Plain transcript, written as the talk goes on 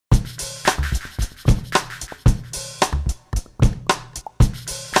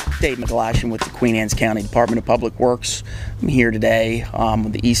Dave MacGlashan with the Queen Anne's County Department of Public Works. I'm here today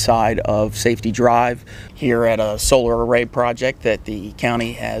on the east side of Safety Drive here at a solar array project that the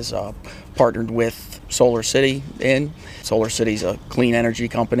county has partnered with Solar City in. Solar City's a clean energy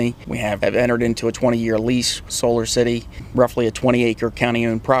company. We have entered into a 20-year lease with Solar City, roughly a 20-acre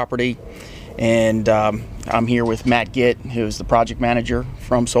county-owned property. And I'm here with Matt Gitt, who's the project manager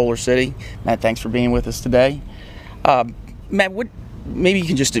from Solar City. Matt, thanks for being with us today. Matt, maybe you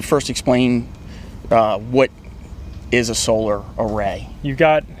can just first explain what is a solar array. You've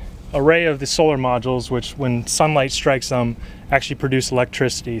got an array of the solar modules which, when sunlight strikes them, actually produce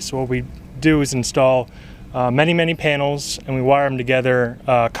electricity. So what we do is install many panels, and we wire them together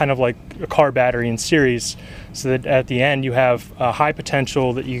kind of like a car battery in series, so that at the end you have high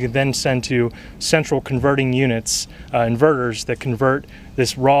potential that you can then send to central converting units, inverters that convert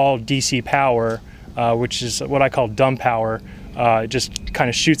this raw DC power, which is what I call dumb power. It just kind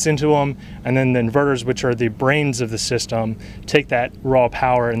of shoots into them, and then the inverters, which are the brains of the system, take that raw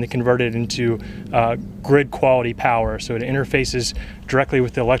power and they convert it into grid quality power. So it interfaces directly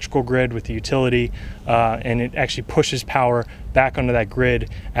with the electrical grid, with the utility, and it actually pushes power back onto that grid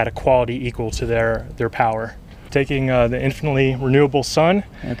at a quality equal to their power. Taking the infinitely renewable sun,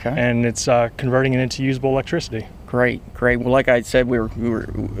 and it's converting it into usable electricity. Great. Well, like I said, we were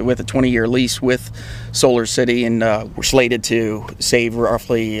with a 20-year lease with Solar City, and we're slated to save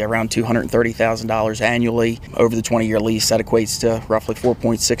roughly around $230,000 annually over the 20-year lease. That equates to roughly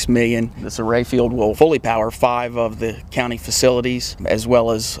 $4.6 million. This array field will fully power 5 of the county facilities, as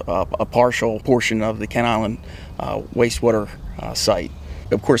well as a partial portion of the Kent Island wastewater site.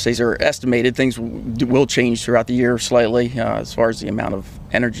 Of course, these are estimated. Things will change throughout the year slightly as far as the amount of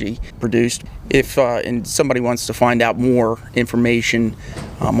energy produced. If and somebody wants to find out more information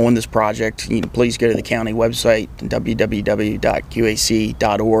on this project, please go to the county website, www.qac.org.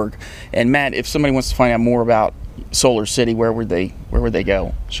 And Matt, if somebody wants to find out more about Solar City, where would they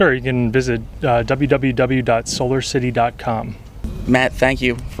go? Sure, you can visit www.solarcity.com. Matt, thank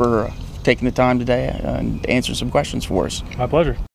you for taking the time today and answering some questions for us. My pleasure.